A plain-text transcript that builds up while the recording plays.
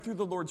through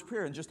the Lord's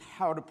Prayer and just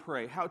how to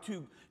pray, how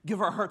to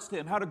give our hearts to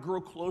Him, how to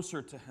grow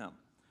closer to Him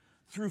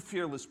through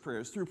fearless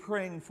prayers, through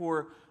praying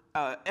for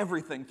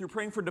everything, through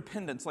praying for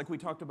dependence like we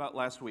talked about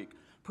last week,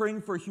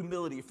 praying for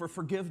humility, for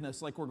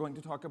forgiveness like we're going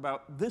to talk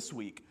about this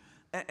week.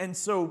 And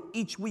so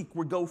each week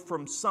we go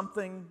from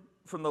something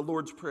from the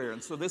Lord's Prayer.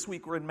 And so this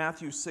week we're in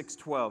Matthew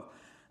 6:12.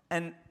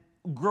 And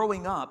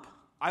growing up,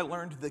 I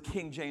learned the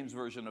King James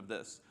version of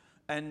this.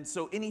 And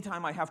so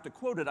anytime I have to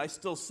quote it, I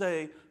still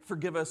say,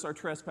 forgive us our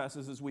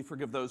trespasses as we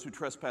forgive those who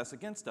trespass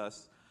against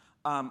us.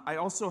 I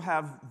also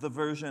have the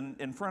version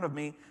in front of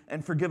me,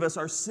 and forgive us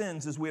our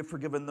sins as we have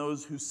forgiven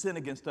those who sin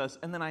against us.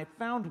 And then I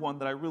found one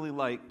that I really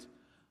liked.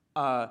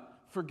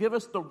 Forgive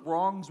us the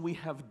wrongs we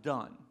have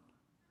done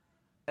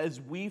as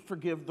we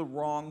forgive the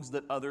wrongs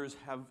that others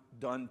have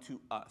done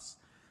to us.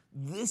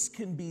 This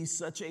can be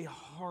such a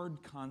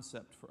hard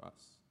concept for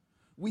us.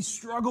 We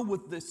struggle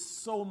with this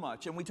so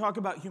much, and we talk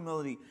about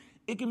humility.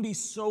 It can be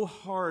so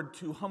hard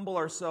to humble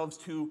ourselves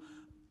to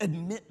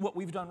admit what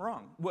we've done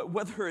wrong,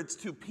 whether it's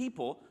to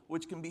people,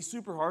 which can be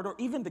super hard, or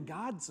even to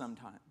God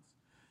sometimes.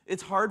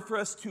 It's hard for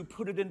us to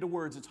put it into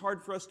words. It's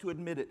hard for us to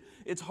admit it.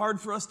 It's hard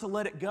for us to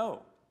let it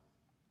go.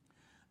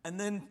 And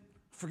then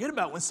forget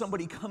about when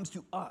somebody comes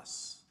to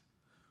us.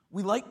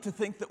 We like to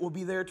think that we'll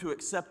be there to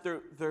accept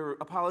their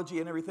apology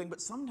and everything,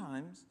 but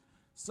sometimes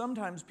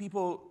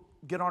people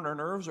get on our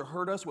nerves or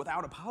hurt us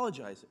without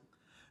apologizing.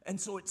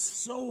 And so it's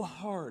so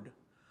hard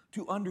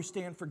to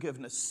understand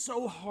forgiveness,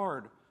 so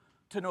hard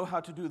to know how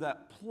to do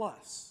that.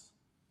 Plus,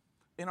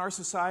 in our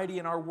society,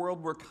 in our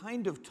world, we're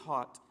kind of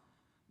taught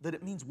that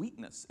it means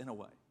weakness in a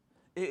way.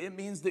 It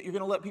means that you're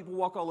going to let people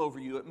walk all over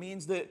you. It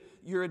means that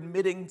you're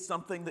admitting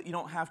something that you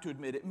don't have to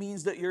admit. It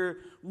means that you're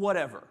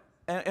whatever.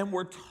 And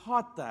we're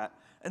taught that.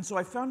 And so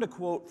I found a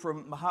quote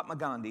from Mahatma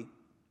Gandhi.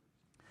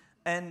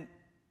 And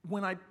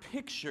when I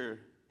picture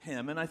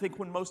him, and I think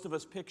when most of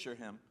us picture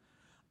him,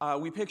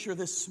 we picture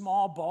this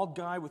small, bald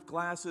guy with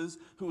glasses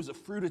who was a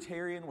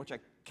fruitarian, which I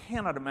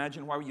cannot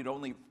imagine why you'd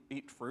only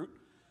eat fruit.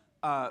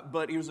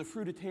 But he was a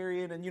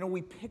fruitarian, and,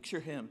 we picture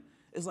him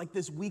as like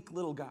this weak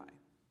little guy.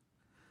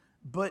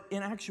 But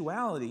in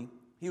actuality,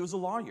 he was a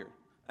lawyer.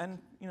 And,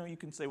 you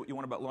can say what you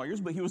want about lawyers,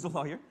 but he was a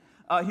lawyer.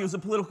 He was a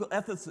political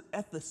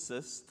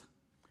ethicist,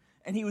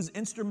 and he was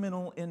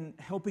instrumental in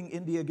helping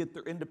India get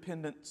their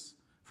independence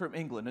from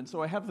England. And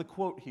so I have the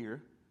quote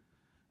here,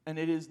 and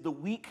it is, "The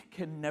weak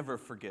can never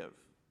forgive.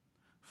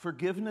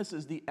 Forgiveness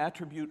is the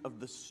attribute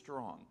of the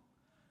strong."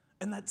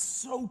 And that's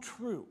so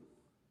true,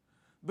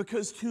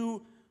 because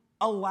to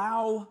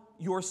allow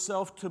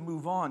yourself to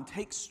move on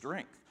takes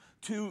strength.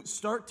 To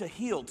start to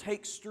heal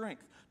takes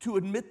strength. To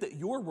admit that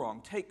you're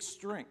wrong takes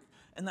strength.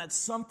 And that's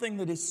something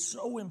that is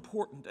so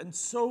important and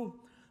so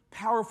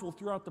powerful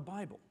throughout the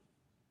Bible.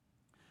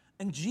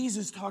 And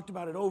Jesus talked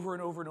about it over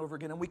and over and over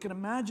again. And we can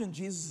imagine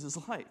Jesus'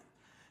 life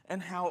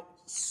and how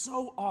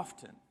so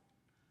often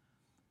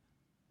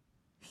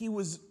he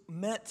was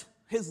met,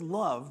 his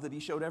love that he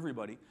showed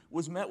everybody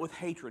was met with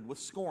hatred, with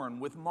scorn,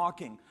 with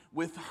mocking,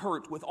 with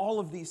hurt, with all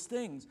of these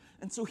things.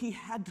 And so he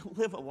had to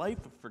live a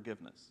life of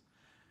forgiveness.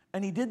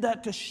 And he did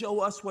that to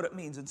show us what it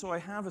means. And so I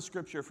have a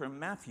scripture from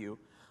Matthew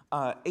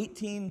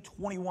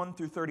 18:21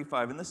 through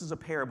 35. And this is a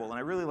parable, and I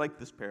really like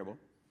this parable.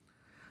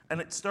 And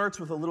it starts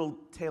with a little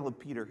tale of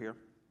Peter here.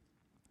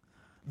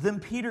 "Then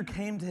Peter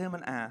came to him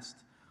and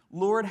asked,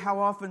 'Lord, how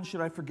often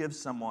should I forgive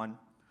someone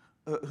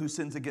who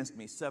sins against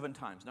me? 7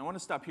 times. Now I want to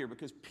stop here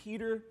because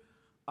Peter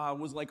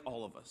was like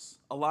all of us,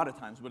 a lot of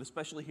times, but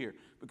especially here,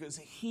 because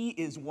he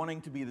is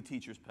wanting to be the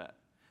teacher's pet.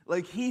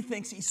 Like, he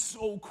thinks he's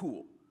so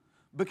cool.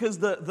 Because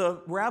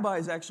the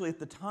rabbis actually at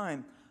the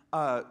time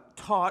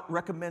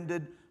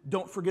recommended,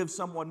 don't forgive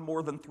someone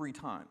more than 3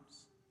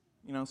 times.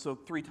 So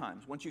 3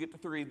 times. Once you get to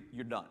 3,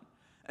 you're done.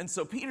 And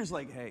so Peter's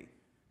like, hey,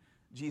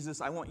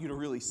 Jesus, I want you to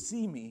really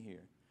see me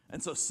here.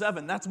 And so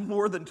 7, that's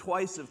more than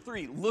twice of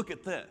 3. Look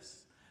at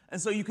this. And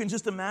so you can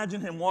just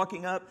imagine him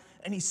walking up,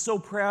 and he's so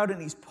proud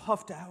and he's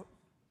puffed out.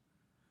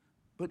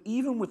 But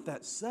even with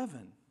that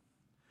 7,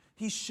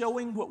 he's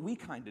showing what we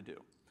kind of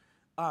do.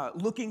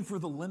 Looking for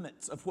the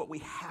limits of what we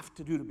have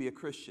to do to be a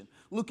Christian.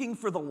 Looking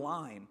for the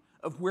line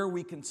of where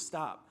we can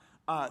stop.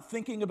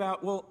 Thinking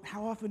about, well,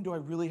 how often do I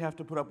really have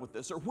to put up with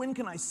this? Or when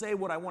can I say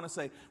what I want to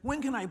say?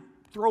 When can I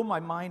throw my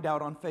mind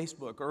out on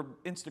Facebook or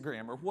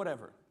Instagram or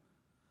whatever?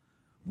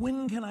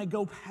 When can I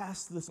go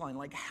past this line?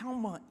 Like, how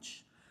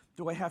much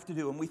do I have to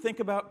do? And we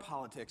think about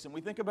politics, and we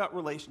think about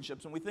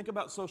relationships, and we think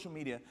about social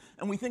media,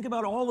 and we think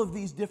about all of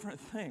these different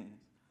things.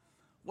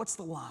 What's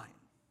the line?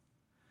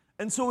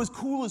 And so as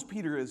cool as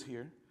Peter is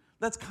here,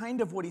 that's kind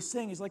of what he's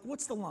saying. He's like,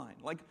 what's the line?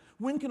 Like,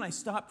 when can I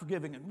stop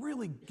forgiving and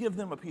really give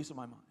them a piece of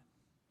my mind?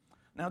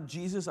 Now,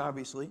 Jesus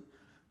obviously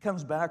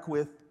comes back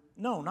with,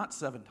 no, not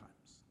 7 times.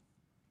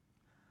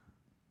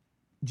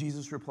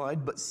 Jesus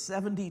replied, but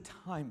 70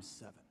 times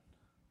 7.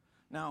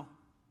 Now,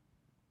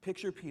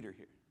 picture Peter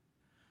here.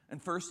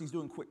 And first, he's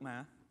doing quick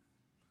math.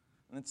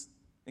 And it's,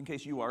 in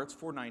case you are, it's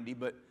 490.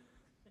 But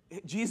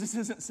Jesus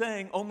isn't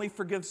saying only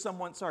forgive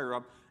someone, sorry,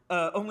 Rob,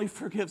 only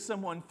forgive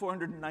someone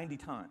 490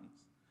 times.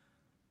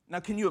 Now,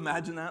 can you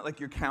imagine that?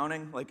 Like you're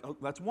counting, like, oh,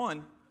 that's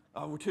one,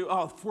 we're two,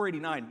 oh,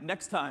 489.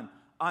 Next time,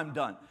 I'm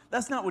done.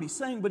 That's not what he's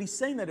saying, but he's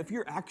saying that if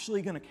you're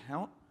actually going to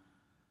count,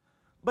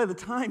 by the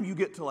time you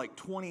get to like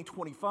 20,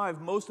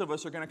 25, most of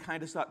us are going to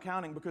kind of stop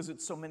counting because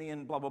it's so many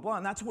and blah, blah, blah.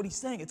 And that's what he's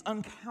saying. It's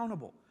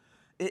uncountable.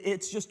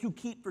 It's just to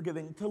keep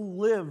forgiving, to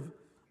live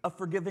a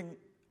forgiving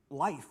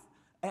life.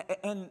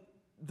 And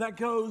that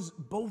goes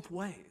both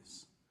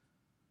ways.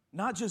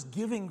 Not just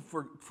giving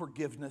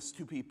forgiveness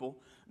to people,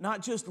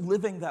 not just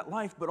living that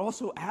life, but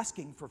also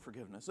asking for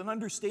forgiveness and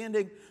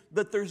understanding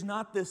that there's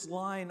not this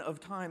line of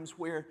times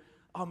where,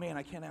 oh man,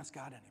 I can't ask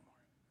God anymore.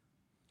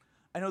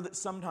 I know that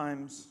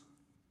sometimes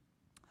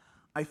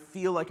I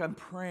feel like I'm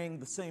praying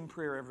the same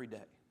prayer every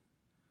day.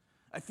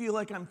 I feel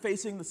like I'm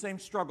facing the same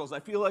struggles. I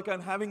feel like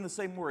I'm having the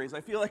same worries.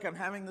 I feel like I'm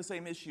having the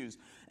same issues.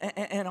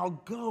 And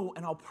I'll go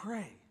and I'll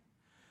pray.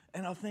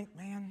 And I'll think,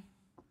 man,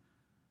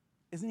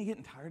 isn't he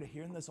getting tired of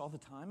hearing this all the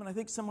time? And I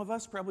think some of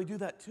us probably do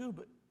that too,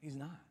 but he's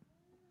not.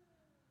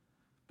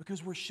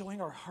 Because we're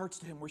showing our hearts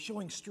to him. We're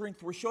showing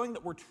strength. We're showing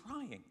that we're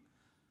trying.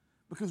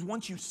 Because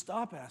once you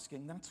stop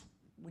asking, that's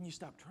when you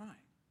stop trying.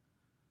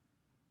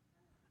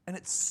 And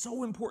it's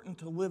so important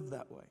to live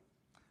that way.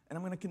 And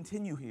I'm going to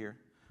continue here.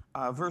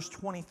 Verse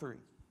 23.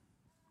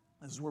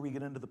 This is where we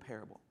get into the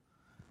parable.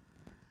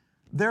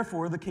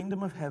 Therefore, the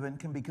kingdom of heaven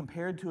can be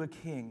compared to a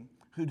king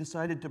who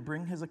decided to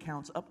bring his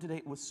accounts up to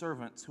date with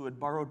servants who had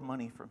borrowed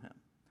money from him.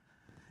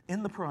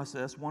 In the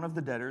process, one of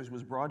the debtors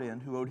was brought in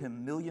who owed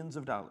him millions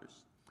of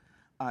dollars.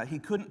 He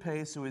couldn't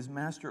pay, so his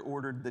master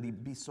ordered that he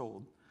be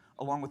sold,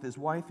 along with his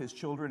wife, his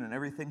children, and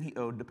everything he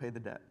owed to pay the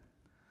debt.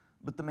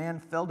 But the man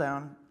fell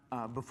down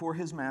before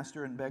his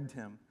master and begged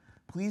him,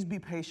 "Please be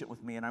patient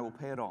with me, and I will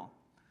pay it all."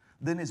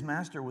 Then his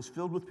master was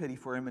filled with pity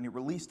for him, and he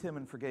released him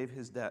and forgave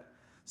his debt.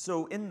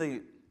 So in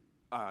the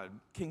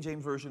King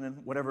James Version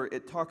and whatever,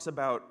 it talks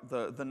about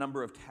the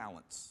number of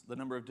talents, the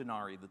number of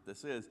denarii that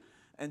this is.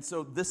 And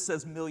so this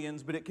says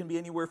millions, but it can be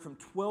anywhere from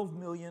 12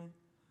 million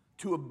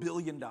to $1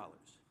 billion.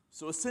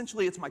 So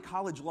essentially, it's my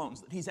college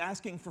loans that he's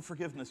asking for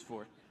forgiveness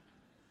for.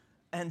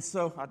 And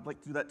so, I'd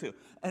like to do that too.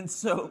 And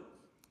so,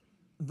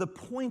 the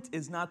point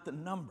is not the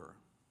number.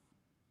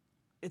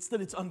 It's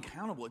that it's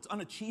uncountable. It's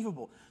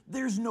unachievable.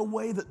 There's no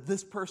way that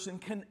this person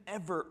can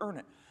ever earn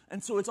it.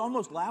 And so it's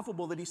almost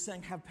laughable that he's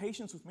saying, have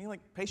patience with me. Like,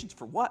 patience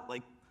for what?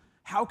 Like,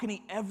 how can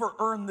he ever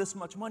earn this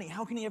much money?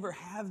 How can he ever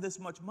have this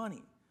much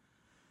money?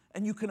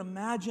 And you can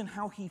imagine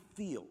how he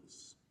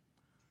feels.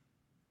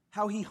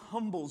 How he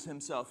humbles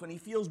himself and he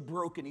feels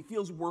broken. He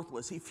feels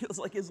worthless. He feels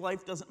like his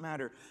life doesn't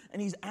matter.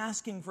 And he's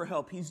asking for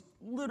help. He's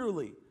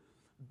literally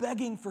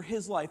begging for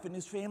his life and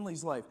his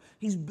family's life.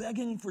 He's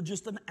begging for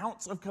just an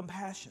ounce of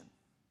compassion.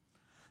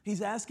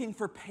 He's asking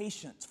for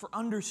patience, for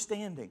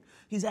understanding.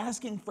 He's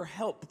asking for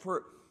help,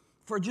 for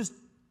just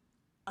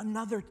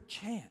another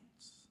chance.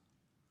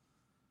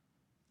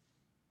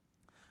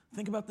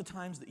 Think about the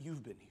times that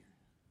you've been here.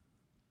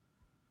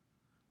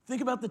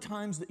 Think about the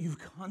times that you've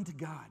gone to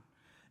God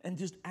and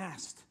just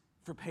asked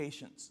for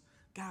patience.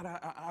 God,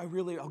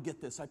 I'll get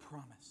this, I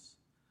promise.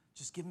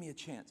 Just give me a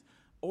chance.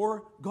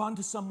 Or gone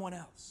to someone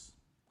else.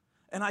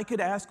 And I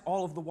could ask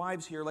all of the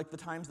wives here, like the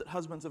times that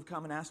husbands have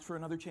come and asked for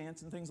another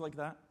chance and things like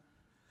that.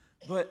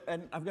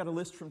 And I've got a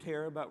list from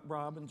Tara about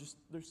Rob and just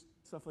there's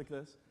stuff like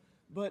this.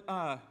 But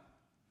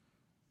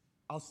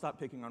I'll stop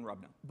picking on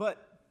Rob now.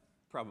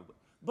 Probably.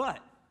 But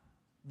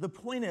the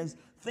point is,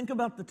 think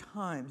about the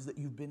times that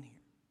you've been here.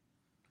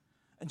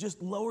 And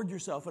just lowered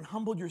yourself and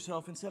humbled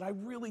yourself and said, I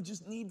really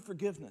just need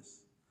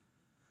forgiveness.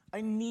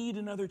 I need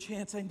another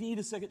chance. I need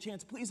a second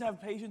chance. Please have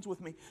patience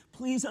with me.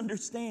 Please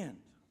understand.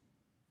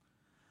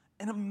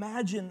 And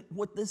imagine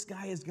what this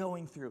guy is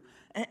going through.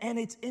 And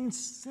it's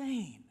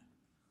insane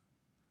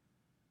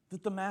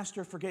that the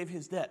master forgave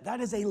his debt.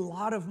 That is a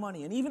lot of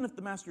money. And even if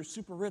the master is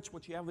super rich,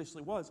 which he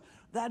obviously was,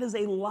 that is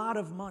a lot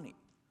of money.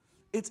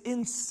 It's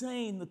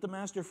insane that the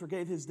master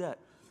forgave his debt.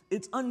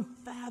 It's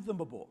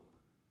unfathomable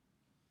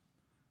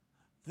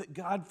that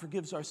God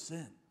forgives our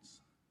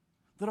sins.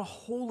 That a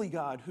holy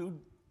God who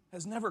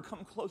has never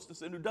come close to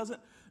sin, who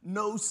doesn't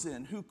know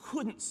sin, who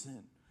couldn't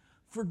sin,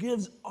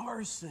 forgives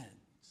our sins.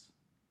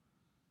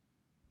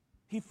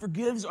 He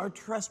forgives our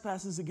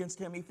trespasses against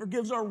him. He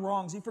forgives our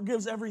wrongs. He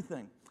forgives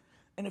everything.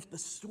 And if the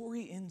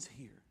story ends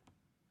here,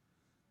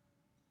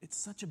 it's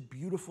such a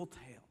beautiful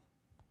tale.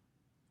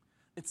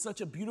 It's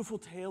such a beautiful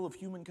tale of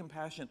human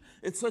compassion.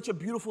 It's such a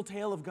beautiful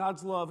tale of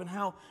God's love and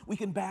how we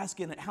can bask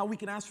in it, how we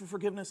can ask for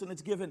forgiveness and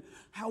it's given,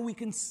 how we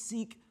can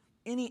seek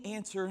any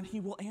answer and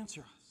he will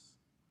answer us.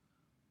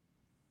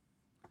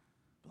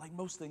 But like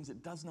most things,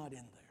 it does not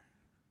end there.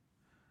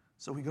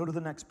 So we go to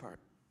the next part.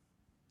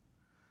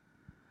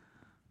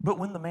 But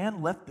when the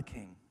man left the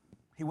king,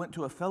 he went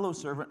to a fellow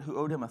servant who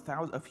owed him a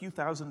few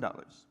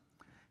 $1,000s.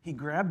 He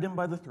grabbed him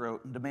by the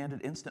throat and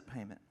demanded instant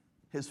payment.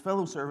 His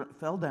fellow servant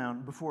fell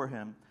down before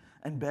him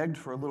and begged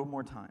for a little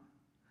more time.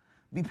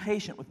 Be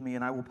patient with me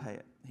and I will pay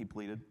it, he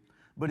pleaded.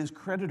 But his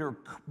creditor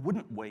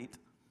wouldn't wait.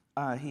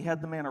 He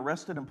had the man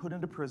arrested and put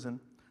into prison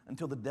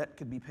until the debt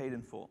could be paid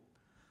in full.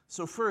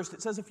 So first,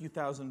 it says a few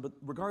thousand, but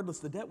regardless,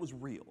 the debt was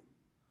real.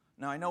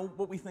 Now, I know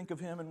what we think of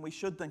him, and we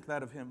should think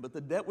that of him, but the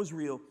debt was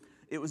real.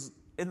 It was,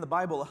 in the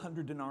Bible,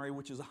 100 denarii,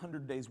 which is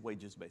 100 days'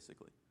 wages,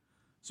 basically.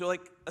 So,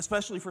 like,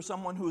 especially for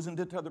someone who is in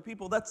debt to other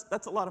people, that's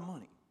a lot of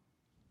money.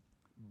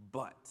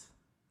 But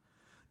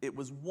it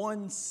was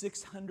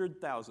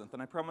 1/600,000th,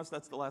 and I promise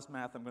that's the last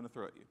math I'm going to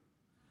throw at you.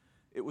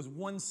 It was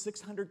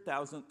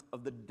 1/600,000th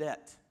of the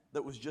debt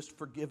that was just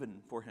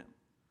forgiven for him.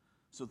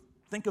 So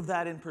think of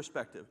that in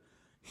perspective.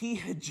 He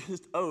had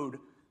just owed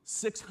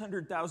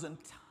 600,000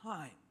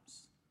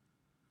 times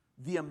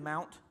the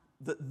amount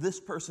that this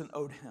person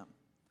owed him.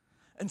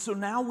 And so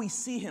now we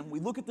see him, we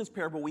look at this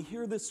parable, we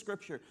hear this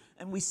scripture,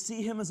 and we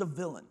see him as a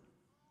villain.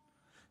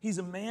 He's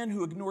a man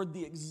who ignored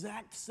the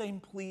exact same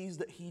pleas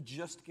that he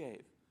just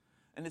gave.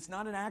 And it's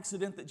not an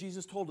accident that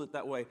Jesus told it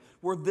that way,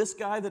 where this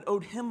guy that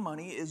owed him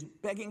money is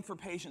begging for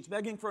patience,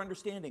 begging for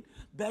understanding,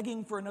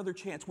 begging for another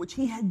chance, which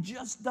he had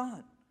just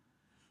done.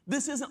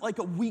 This isn't like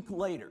a week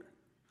later,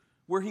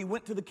 where he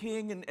went to the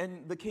king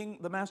and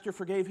the master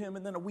forgave him,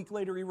 and then a week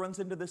later he runs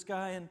into this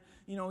guy and,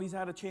 he's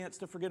had a chance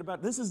to forget about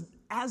it. This is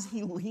as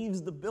he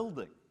leaves the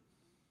building.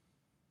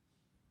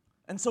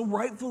 And so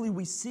rightfully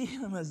we see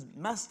him as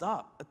messed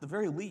up at the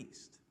very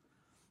least.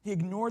 He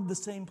ignored the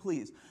same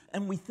pleas.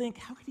 And we think,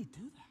 how could he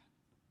do that?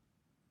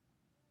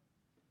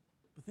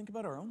 But think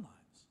about our own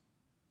lives.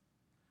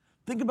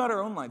 Think about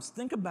our own lives.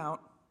 Think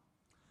about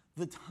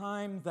the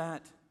time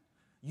that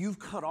you've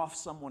cut off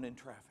someone in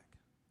traffic.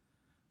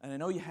 And I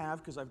know you have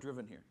because I've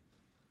driven here.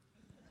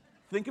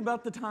 Think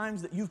about the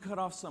times that you've cut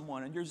off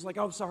someone and you're just like,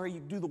 oh, sorry, you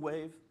do the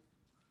wave.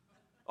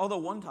 Although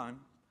one time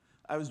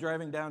I was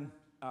driving down,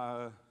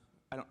 I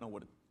don't know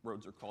what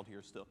roads are called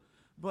here still,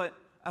 but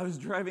I was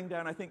driving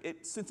down, I think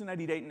it's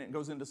Cincinnati-Dayton, it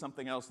goes into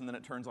something else and then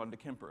it turns on to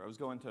Kemper. I was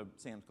going to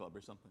Sam's Club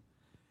or something.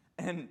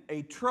 And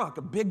a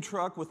big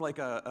truck with like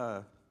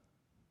a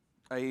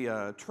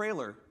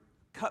trailer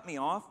cut me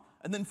off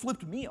and then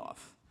flipped me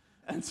off.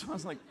 And so I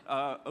was like,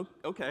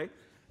 okay.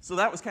 So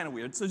that was kind of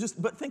weird.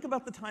 But think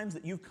about the times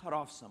that you've cut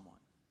off someone.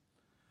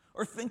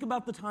 Or think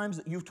about the times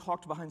that you've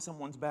talked behind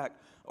someone's back,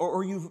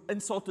 or you've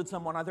insulted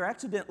someone either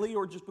accidentally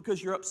or just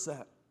because you're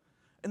upset.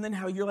 And then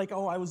how you're like,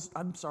 oh,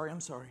 I'm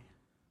sorry.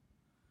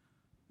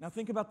 Now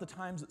think about the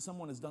times that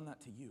someone has done that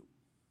to you.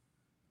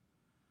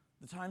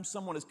 The times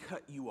someone has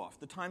cut you off,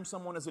 the times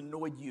someone has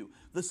annoyed you,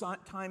 the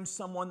times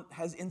someone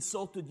has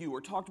insulted you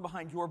or talked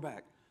behind your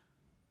back.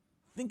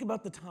 Think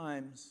about the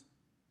times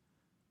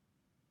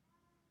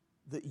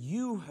that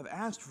you have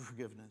asked for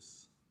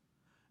forgiveness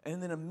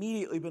and then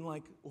immediately been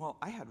like, well,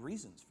 I had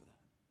reasons for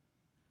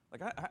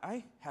that. Like,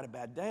 I had a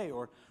bad day,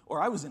 or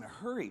I was in a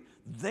hurry.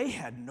 They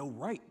had no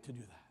right to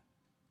do that.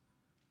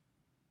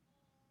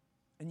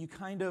 And you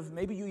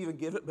maybe you even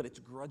give it, but it's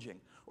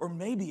grudging. Or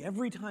maybe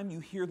every time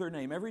you hear their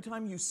name, every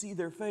time you see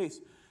their face,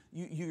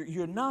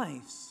 you're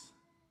nice,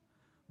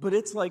 but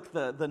it's like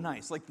the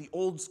nice, like the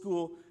old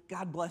school,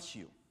 God bless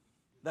you,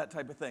 that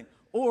type of thing.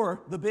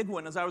 Or the big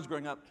one, as I was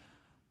growing up,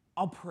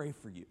 I'll pray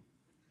for you.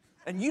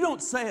 And you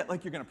don't say it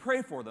like you're going to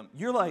pray for them.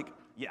 You're like,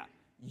 yeah,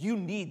 you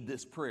need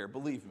this prayer,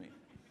 believe me.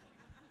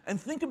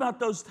 And think about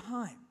those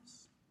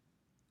times.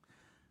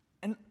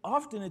 And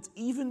often it's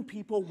even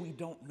people we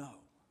don't know.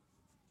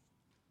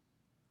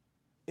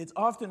 It's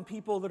often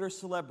people that are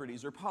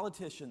celebrities or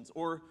politicians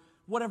or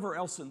whatever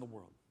else in the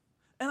world.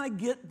 And I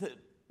get that,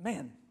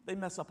 man, they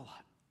mess up a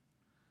lot.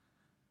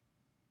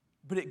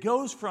 But it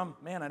goes from,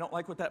 man, I don't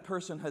like what that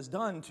person has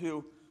done,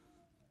 to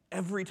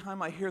every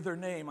time I hear their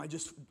name, I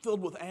just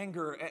filled with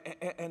anger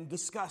and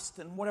disgust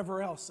and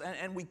whatever else.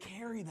 And we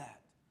carry that.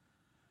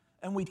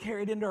 And we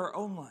carry it into our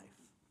own life.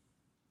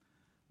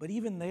 But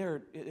even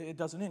there, it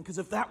doesn't end. Because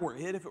if that were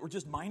it, if it were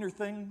just minor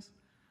things,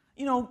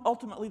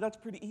 ultimately that's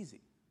pretty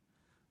easy.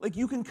 Like,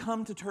 you can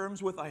come to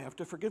terms with, I have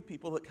to forgive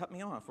people that cut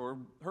me off or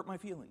hurt my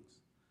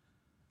feelings.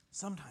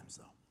 Sometimes,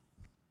 though.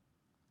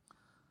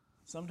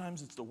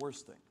 Sometimes it's the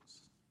worst things.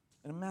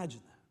 And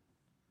imagine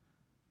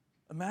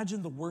that.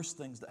 Imagine the worst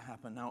things that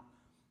happen. Now,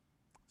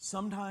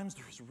 sometimes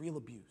there's real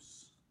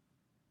abuse.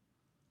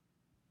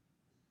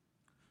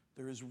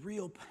 There is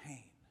real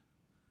pain.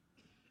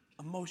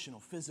 Emotional,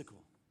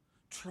 physical,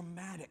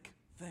 traumatic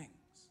things.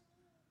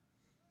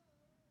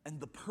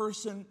 And the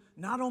person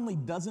not only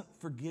doesn't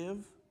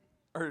forgive,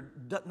 or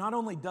not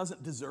only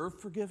doesn't deserve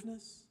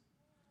forgiveness,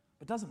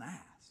 but doesn't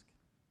ask.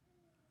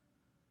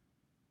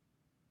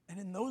 And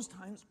in those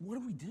times, what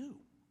do we do?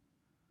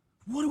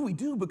 What do we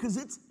do? Because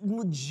it's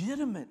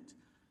legitimate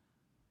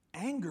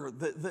anger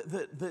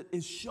that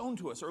is shown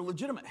to us, or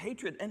legitimate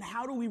hatred. And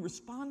how do we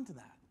respond to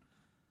that?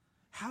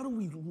 How do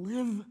we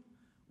live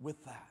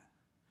with that?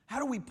 How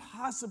do we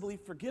possibly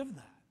forgive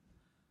that?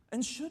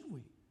 And should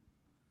we?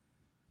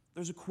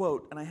 There's a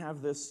quote, and I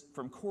have this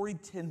from Corrie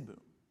ten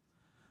Boom.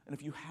 And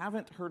if you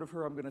haven't heard of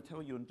her, I'm going to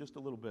tell you in just a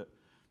little bit.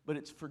 But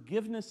it's,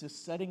 forgiveness is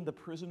setting the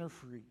prisoner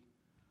free,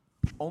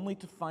 only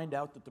to find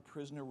out that the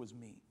prisoner was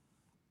me.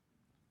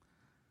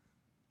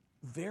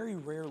 Very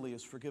rarely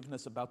is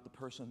forgiveness about the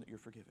person that you're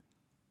forgiving.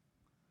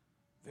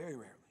 Very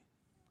rarely.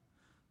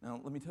 Now,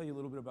 let me tell you a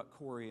little bit about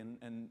Corrie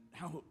and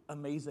how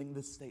amazing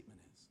this statement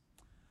is.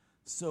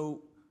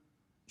 So,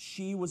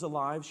 she was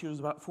alive. She was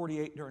about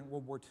 48 during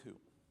World War II.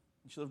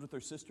 She lived with her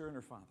sister and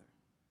her father.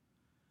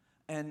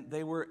 And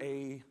they were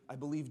I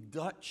believe,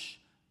 Dutch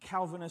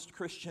Calvinist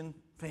Christian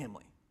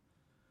family.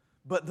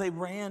 But they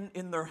ran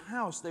in their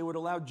house. They would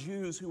allow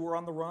Jews who were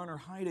on the run or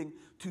hiding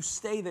to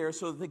stay there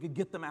so that they could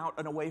get them out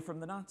and away from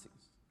the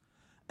Nazis.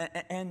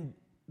 And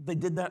they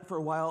did that for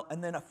a while.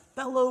 And then a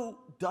fellow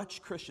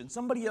Dutch Christian,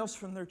 somebody else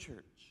from their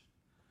church,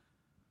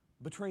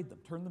 betrayed them,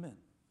 turned them in.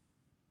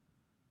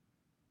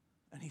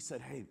 And he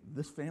said, hey,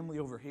 this family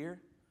over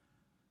here,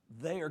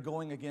 they are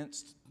going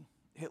against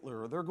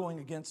Hitler, or they're going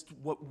against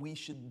what we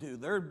should do.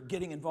 They're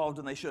getting involved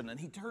and they shouldn't. And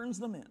he turns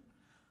them in.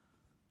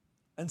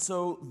 And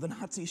so the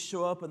Nazis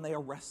show up and they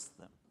arrest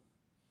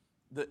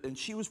them. And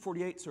she was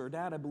 48, so her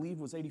dad, I believe,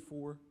 was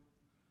 84.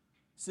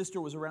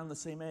 Sister was around the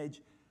same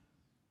age.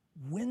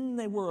 When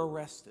they were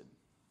arrested,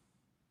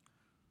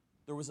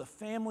 there was a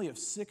family of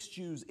 6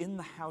 Jews in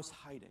the house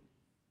hiding.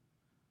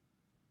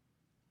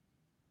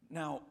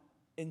 Now,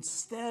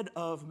 instead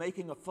of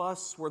making a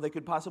fuss where they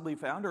could possibly be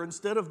found, or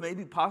instead of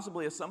maybe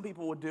possibly, as some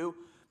people would do,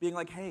 being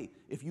like, hey,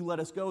 if you let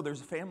us go,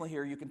 there's a family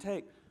here you can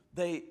take,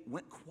 they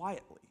went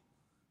quietly.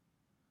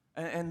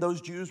 And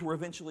those Jews were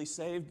eventually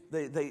saved.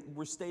 They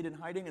were stayed in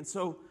hiding. And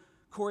so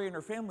Corrie and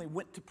her family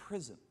went to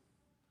prison.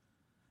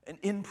 And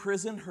in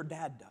prison, her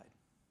dad died.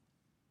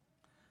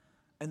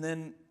 And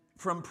then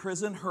from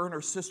prison, her and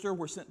her sister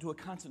were sent to a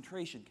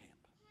concentration camp.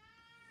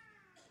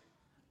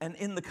 And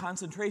in the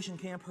concentration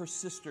camp, her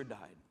sister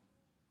died.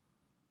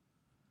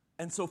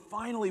 And so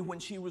finally, when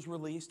she was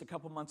released a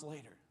couple months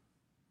later,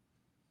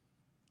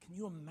 can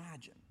you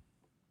imagine?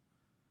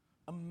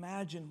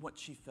 Imagine what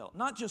she felt.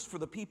 Not just for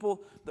the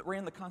people that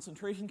ran the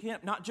concentration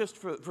camp, not just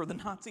for the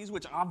Nazis,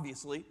 which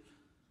obviously,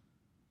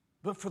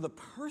 but for the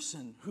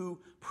person who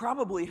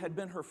probably had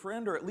been her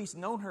friend or at least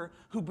known her,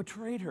 who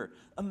betrayed her.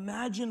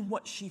 Imagine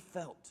what she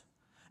felt.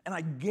 And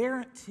I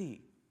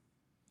guarantee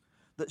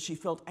that she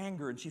felt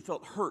anger and she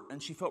felt hurt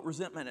and she felt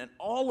resentment, and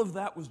all of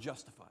that was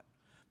justified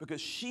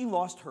because she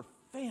lost her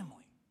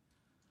family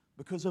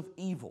because of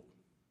evil.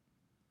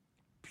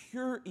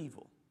 Pure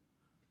evil.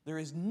 There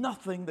is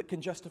nothing that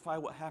can justify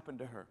what happened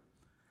to her.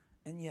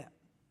 And yet,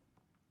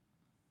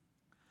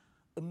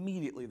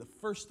 immediately, the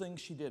first thing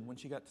she did when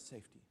she got to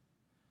safety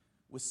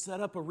was set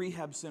up a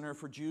rehab center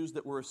for Jews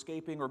that were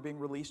escaping or being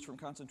released from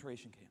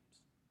concentration camps.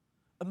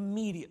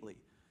 Immediately,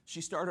 she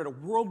started a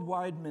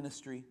worldwide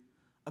ministry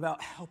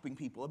about helping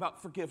people,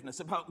 about forgiveness,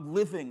 about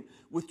living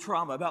with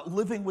trauma, about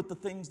living with the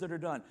things that are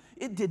done.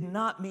 It did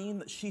not mean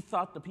that she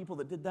thought the people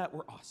that did that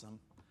were awesome.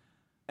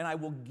 And I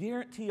will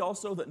guarantee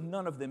also that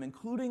none of them,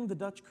 including the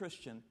Dutch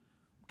Christian,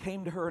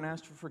 came to her and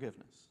asked for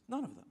forgiveness.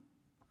 None of them.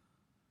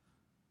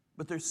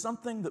 But there's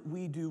something that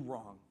we do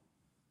wrong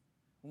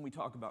when we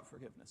talk about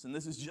forgiveness. And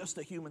this is just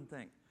a human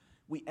thing.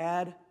 We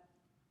add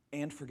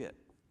and forget.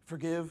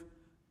 Forgive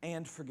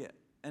and forget.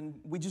 And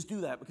we just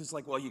do that because it's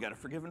like, well, you got to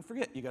forgive and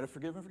forget. You got to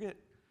forgive and forget.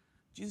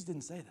 Jesus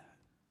didn't say that.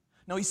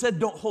 No, he said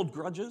don't hold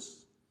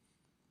grudges.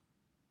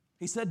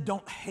 He said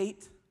don't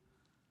hate.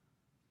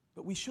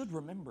 But we should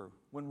remember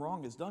when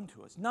wrong is done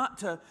to us. Not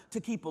to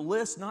keep a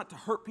list, not to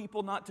hurt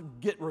people, not to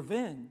get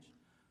revenge.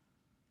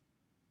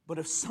 But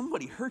if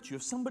somebody hurts you,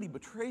 if somebody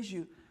betrays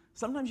you,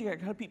 sometimes you got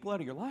to cut people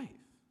out of your life.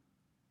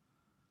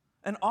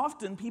 And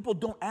often people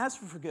don't ask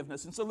for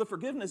forgiveness. And so the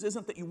forgiveness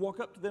isn't that you walk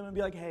up to them and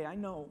be like, hey, I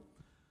know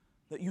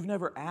that you've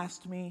never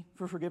asked me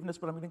for forgiveness,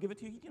 but I'm going to give it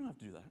to you. You don't have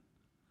to do that.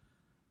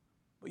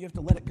 But you have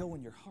to let it go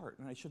in your heart.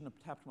 And I shouldn't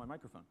have tapped my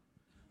microphone.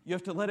 You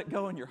have to let it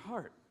go in your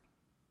heart.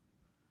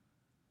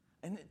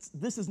 And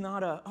this is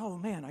not oh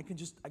man,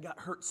 I got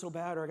hurt so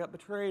bad, or I got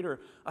betrayed, or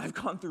I've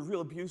gone through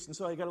real abuse, and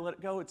so I got to let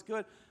it go. It's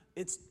good.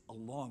 It's a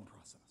long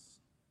process.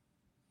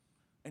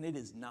 And it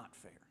is not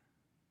fair.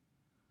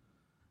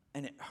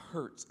 And it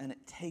hurts, and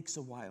it takes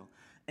a while.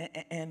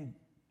 And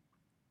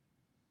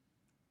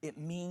it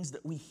means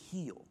that we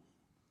heal.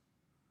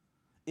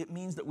 It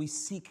means that we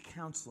seek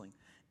counseling.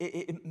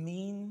 It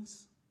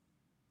means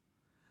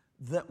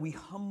that we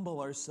humble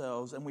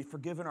ourselves and we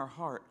forgive in our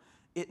heart.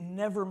 It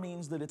never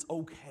means that it's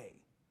okay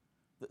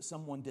that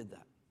someone did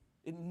that.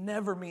 It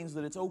never means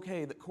that it's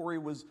okay that Corrie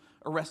was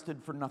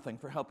arrested for nothing,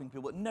 for helping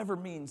people. It never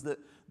means that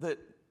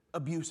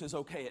abuse is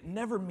okay. It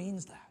never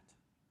means that.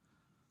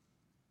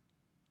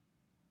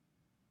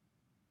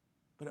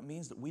 But it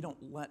means that we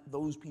don't let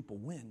those people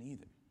win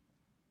either.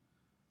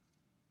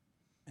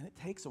 And it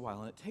takes a while,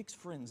 and it takes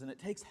friends, and it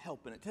takes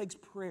help, and it takes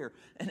prayer,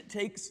 and it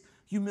takes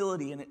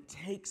humility, and it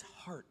takes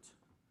heart.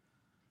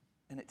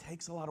 And it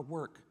takes a lot of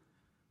work.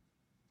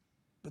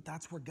 But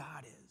that's where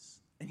God is.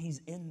 And he's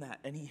in that.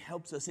 And he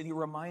helps us. And he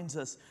reminds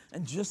us.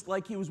 And just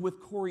like he was with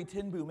Corrie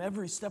ten Boom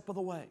every step of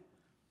the way,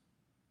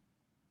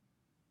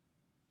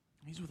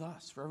 he's with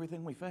us for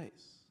everything we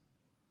face.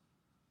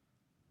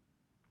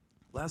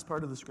 Last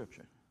part of the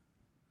scripture.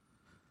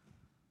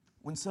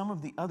 When some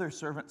of the other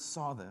servants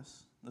saw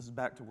this is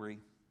back to where he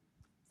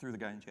threw the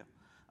guy in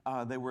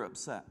jail, they were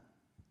upset.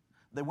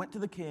 They went to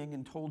the king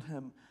and told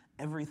him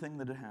everything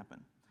that had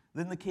happened.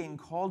 Then the king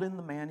called in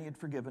the man he had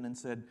forgiven and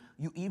said,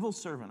 "You evil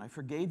servant, I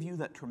forgave you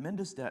that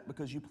tremendous debt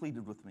because you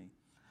pleaded with me.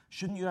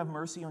 Shouldn't you have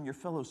mercy on your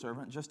fellow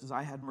servant just as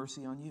I had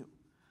mercy on you?"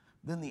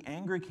 Then the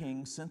angry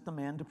king sent the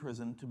man to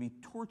prison to be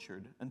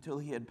tortured until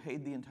he had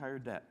paid the entire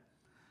debt.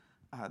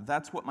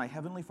 That's what my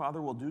heavenly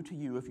Father will do to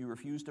you if you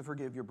refuse to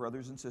forgive your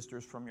brothers and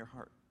sisters from your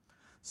heart.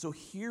 So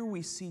here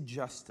we see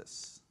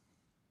justice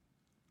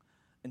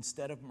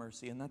instead of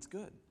mercy, and that's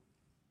good.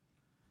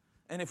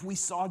 And if we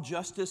saw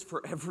justice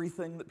for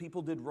everything that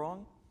people did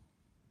wrong,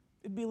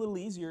 it'd be a little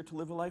easier to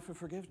live a life of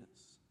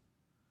forgiveness.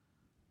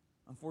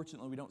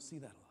 Unfortunately, we don't see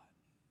that a lot.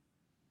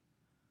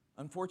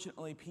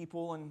 Unfortunately,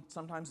 people, and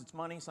sometimes it's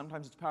money,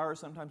 sometimes it's power,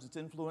 sometimes it's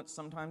influence,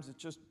 sometimes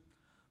it's just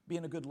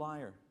being a good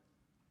liar.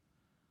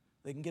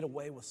 They can get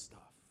away with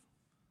stuff.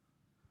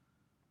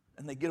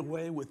 And they get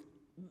away with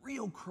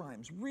real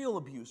crimes, real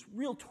abuse,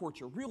 real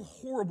torture, real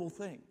horrible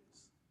things.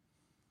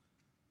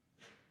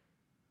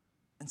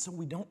 And so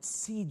we don't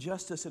see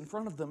justice in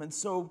front of them, and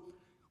so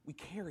we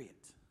carry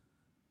it.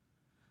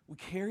 We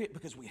carry it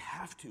because we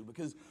have to,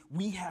 because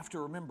we have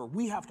to remember,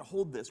 we have to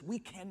hold this. We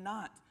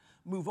cannot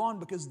move on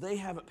because they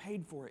haven't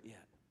paid for it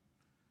yet.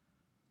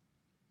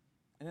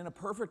 And in a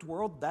perfect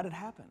world, that'd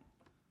happen.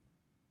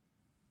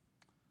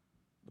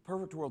 The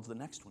perfect world's the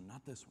next one,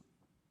 not this one.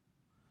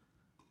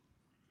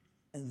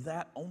 And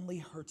that only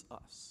hurts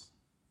us.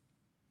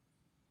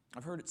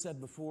 I've heard it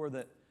said before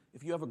that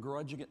if you have a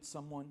grudge against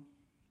someone,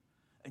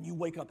 and you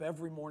wake up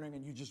every morning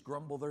and you just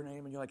grumble their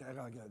name and you're like, I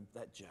got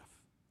that Jeff.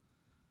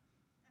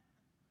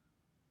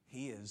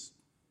 He is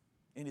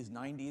in his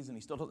 90s and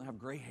he still doesn't have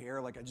gray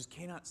hair. Like, I just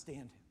cannot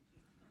stand him.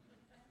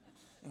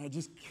 And I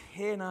just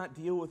cannot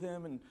deal with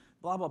him and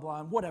blah, blah, blah,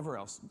 and whatever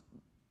else.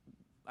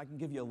 I can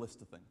give you a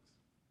list of things.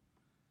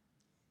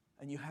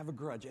 And you have a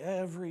grudge.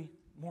 Every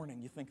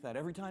morning you think that.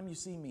 Every time you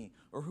see me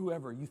or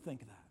whoever, you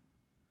think that.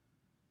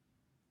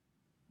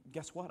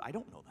 Guess what? I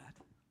don't know that.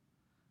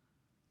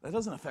 That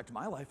doesn't affect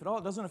my life at all.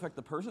 It doesn't affect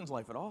the person's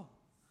life at all.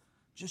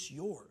 Just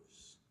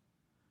yours.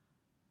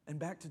 And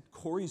back to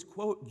Corey's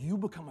quote, you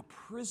become a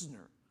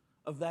prisoner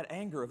of that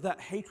anger, of that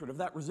hatred, of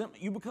that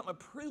resentment. You become a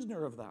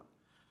prisoner of that.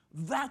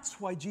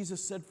 That's why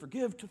Jesus said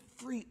forgive, to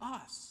free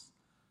us,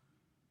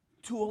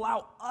 to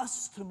allow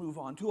us to move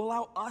on, to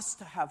allow us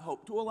to have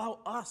hope, to allow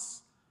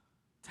us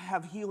to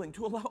have healing,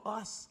 to allow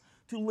us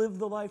to live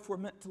the life we're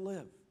meant to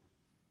live.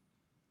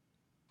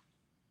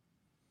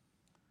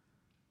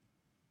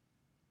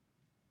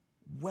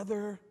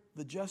 Whether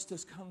the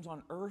justice comes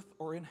on earth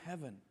or in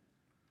heaven,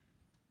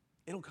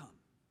 it'll come.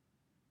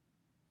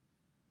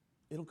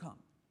 It'll come.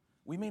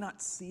 We may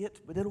not see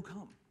it, but it'll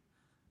come.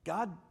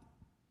 God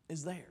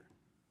is there.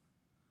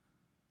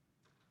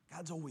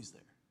 God's always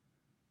there.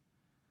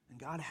 And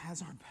God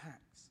has our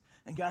backs.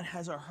 And God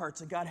has our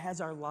hearts. And God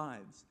has our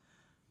lives.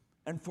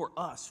 And for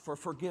us, for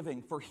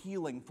forgiving, for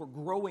healing, for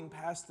growing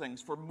past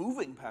things, for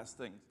moving past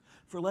things,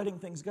 for letting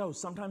things go,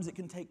 sometimes it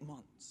can take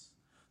months.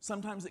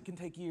 Sometimes it can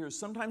take years.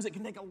 Sometimes it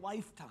can take a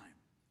lifetime.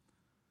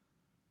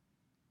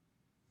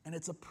 And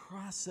it's a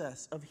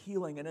process of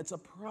healing, and it's a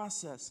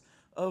process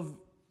of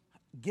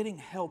getting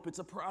help. It's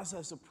a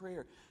process of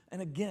prayer.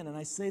 And again, and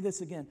I say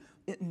this again,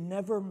 it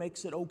never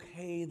makes it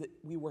okay that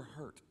we were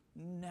hurt.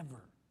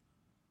 Never.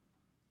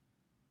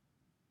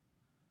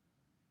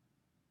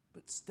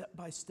 But step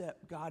by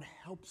step, God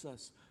helps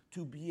us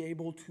to be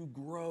able to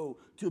grow,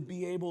 to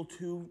be able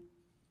to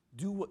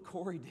do what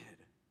Corey did.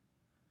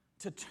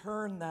 To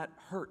turn that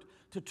hurt,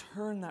 to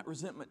turn that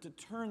resentment, to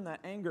turn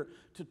that anger,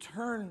 to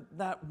turn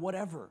that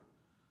whatever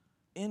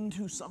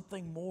into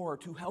something more,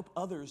 to help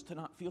others to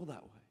not feel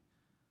that way.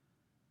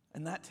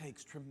 And that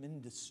takes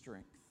tremendous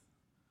strength.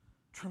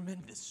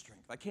 Tremendous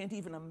strength. I can't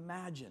even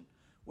imagine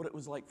what it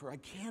was like I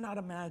cannot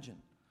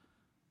imagine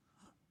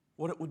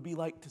what it would be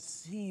like to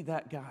see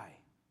that guy,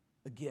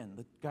 again,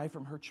 the guy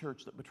from her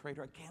church that betrayed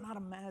her. I cannot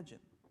imagine.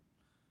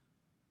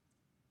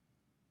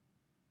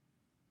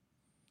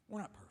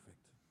 We're not perfect.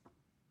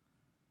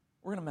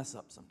 We're going to mess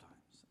up sometimes.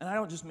 And I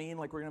don't just mean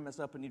like we're going to mess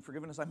up and need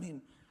forgiveness. I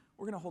mean,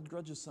 we're going to hold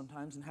grudges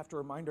sometimes and have to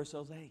remind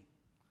ourselves, hey,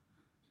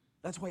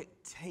 that's why it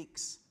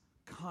takes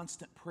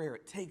constant prayer.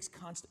 It takes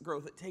constant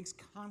growth. It takes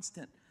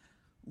constant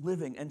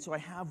living. And so I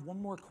have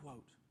one more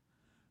quote.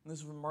 And this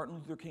is from Martin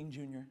Luther King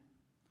Jr.,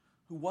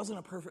 who wasn't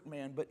a perfect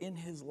man, but in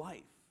his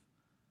life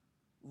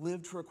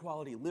lived for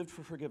equality, lived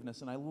for forgiveness.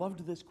 And I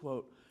loved this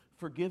quote: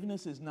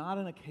 "Forgiveness is not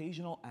an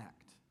occasional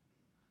act.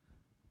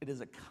 It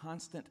is a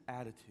constant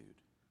attitude."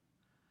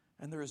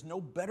 And there is no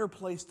better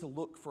place to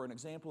look for an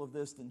example of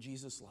this than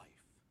Jesus'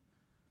 life.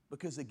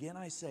 Because again,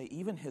 I say,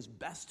 even his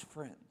best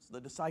friends, the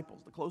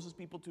disciples, the closest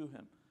people to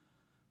him,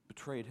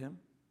 betrayed him,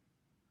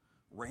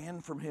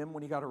 ran from him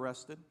when he got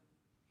arrested,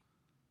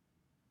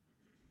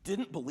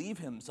 didn't believe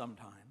him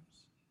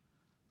sometimes,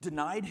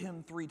 denied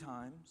him 3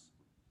 times,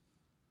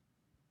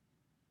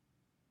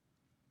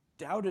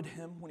 doubted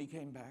him when he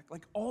came back.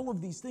 Like all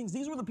of these things,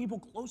 these were the people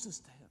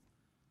closest to him.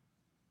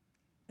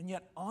 And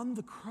yet on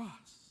the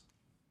cross,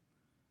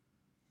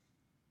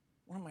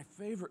 one of my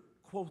favorite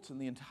quotes in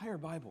the entire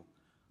Bible,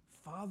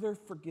 "Father,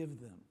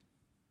 forgive them,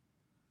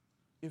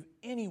 If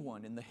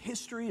anyone in the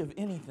history of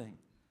anything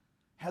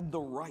had the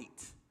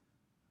right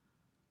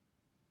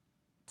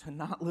to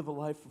not live a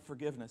life of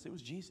forgiveness, it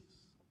was Jesus.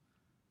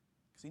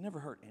 Because he never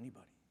hurt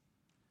anybody.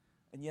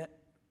 And yet,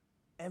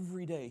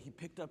 every day he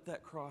picked up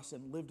that cross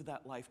and lived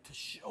that life to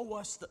show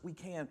us that we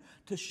can,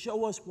 to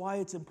show us why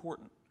it's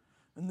important.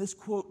 And this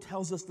quote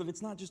tells us that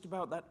it's not just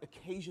about that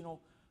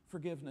occasional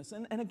forgiveness.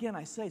 And again,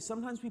 I say,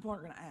 sometimes people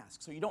aren't going to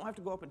ask, so you don't have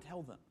to go up and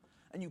tell them.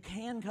 And you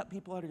can cut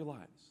people out of your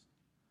lives.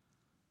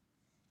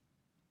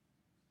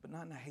 But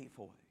not in a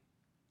hateful way.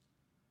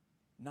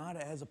 Not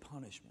as a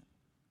punishment.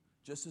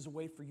 Just as a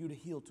way for you to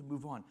heal, to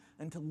move on,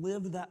 and to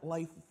live that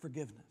life of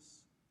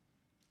forgiveness.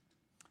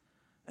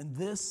 And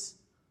this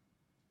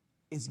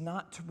is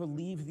not to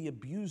relieve the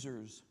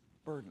abuser's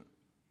burden,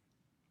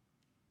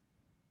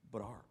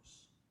 but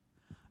ours.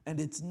 And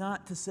it's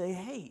not to say,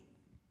 hey,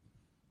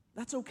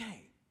 that's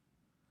okay,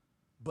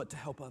 but to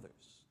help others.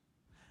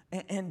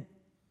 And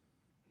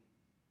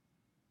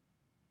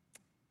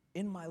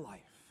in my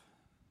life,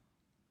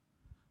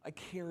 I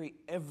carry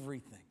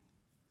everything,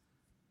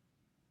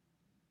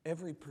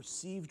 every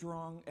perceived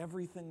wrong,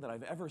 everything that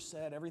I've ever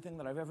said, everything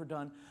that I've ever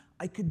done.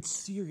 I could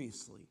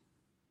seriously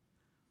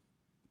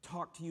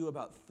talk to you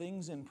about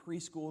things in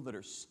preschool that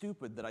are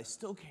stupid that I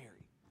still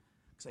carry.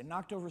 Because I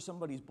knocked over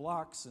somebody's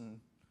blocks and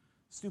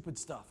stupid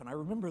stuff, and I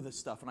remember this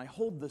stuff, and I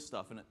hold this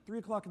stuff, and at 3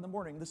 o'clock in the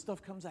morning, this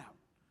stuff comes out.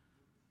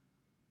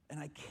 And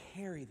I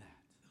carry that.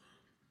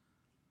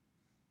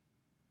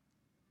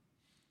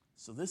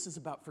 So this is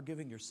about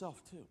forgiving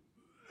yourself, too.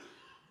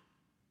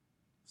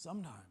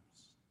 Sometimes,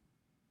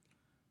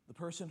 the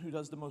person who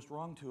does the most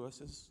wrong to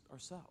us is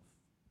ourselves.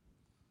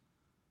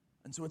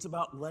 And so it's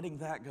about letting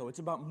that go. It's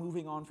about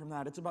moving on from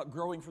that. It's about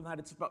growing from that.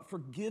 It's about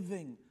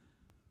forgiving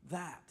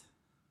that.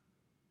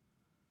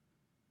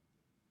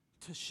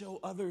 To show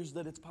others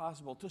that it's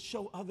possible. To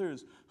show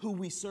others who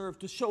we serve.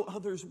 To show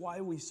others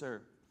why we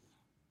serve.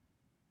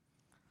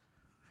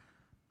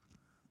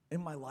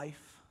 In my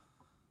life,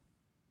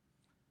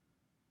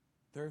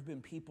 there have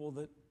been people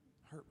that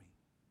hurt me.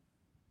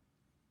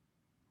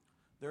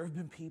 There have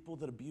been people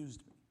that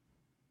abused me.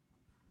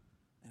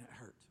 And it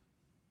hurt.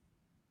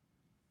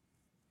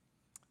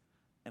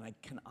 And I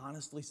can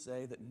honestly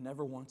say that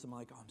never once am I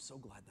like, oh, I'm so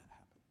glad that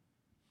happened.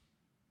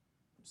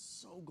 I'm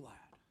so glad.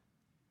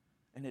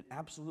 And it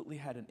absolutely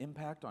had an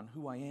impact on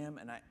who I am,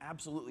 and I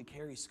absolutely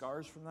carry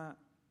scars from that.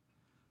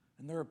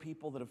 And there are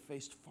people that have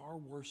faced far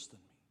worse than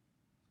me.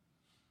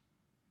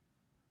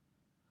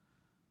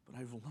 But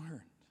I've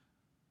learned,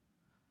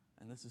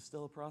 and this is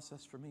still a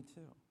process for me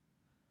too,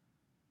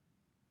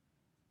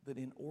 that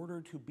in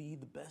order to be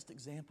the best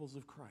examples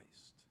of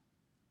Christ,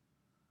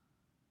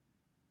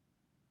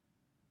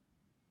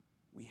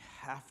 we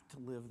have to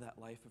live that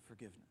life of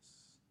forgiveness.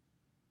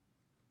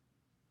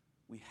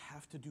 We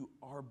have to do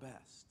our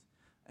best.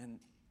 And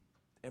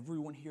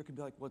everyone here can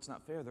be like, well, it's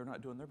not fair. They're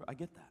not doing their best. I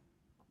get that.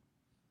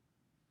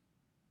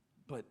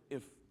 But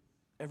if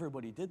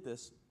everybody did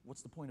this,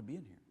 what's the point of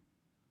being here?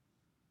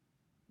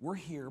 We're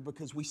here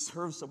because we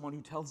serve someone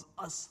who tells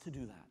us to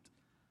do that,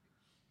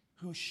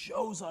 who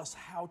shows us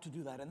how to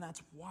do that. And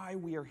that's why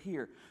we are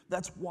here.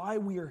 That's why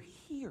we are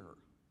here.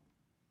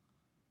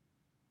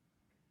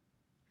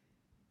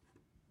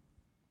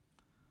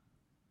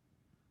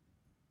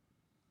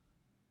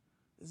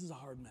 This is a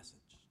hard message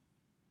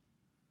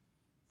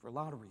for a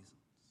lot of reasons.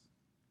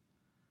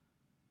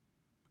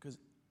 Because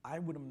I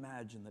would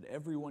imagine that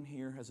everyone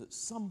here has at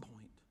some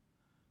point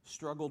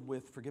struggled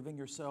with forgiving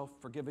yourself,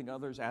 forgiving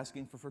others,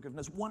 asking for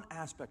forgiveness. One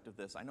aspect of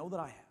this, I know that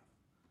I have.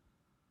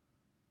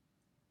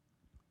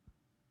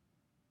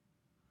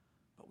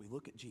 But we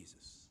look at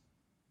Jesus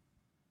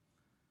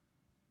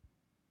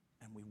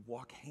and we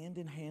walk hand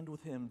in hand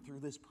with him through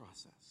this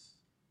process.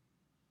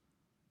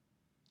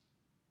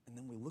 And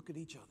then we look at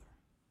each other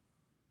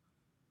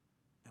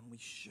and we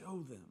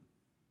show them,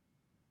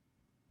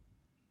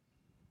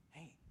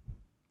 hey,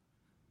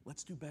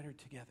 let's do better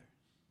together.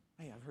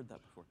 Hey, I've heard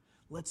that before.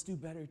 Let's do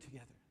better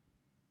together.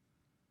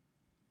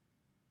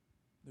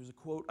 There's a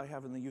quote I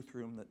have in the youth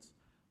room that's,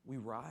 we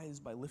rise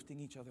by lifting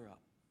each other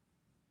up.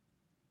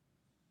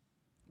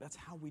 That's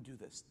how we do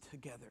this,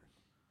 together.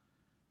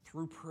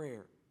 Through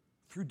prayer,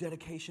 through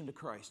dedication to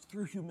Christ,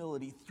 through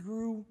humility,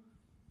 through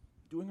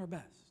doing our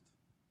best.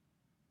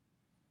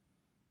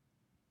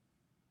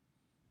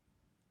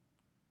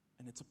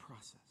 And it's a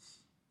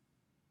process.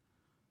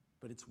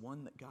 But it's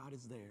one that God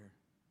is there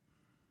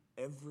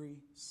every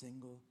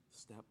single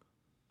step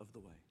of the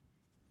way.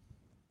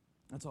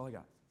 That's all I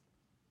got.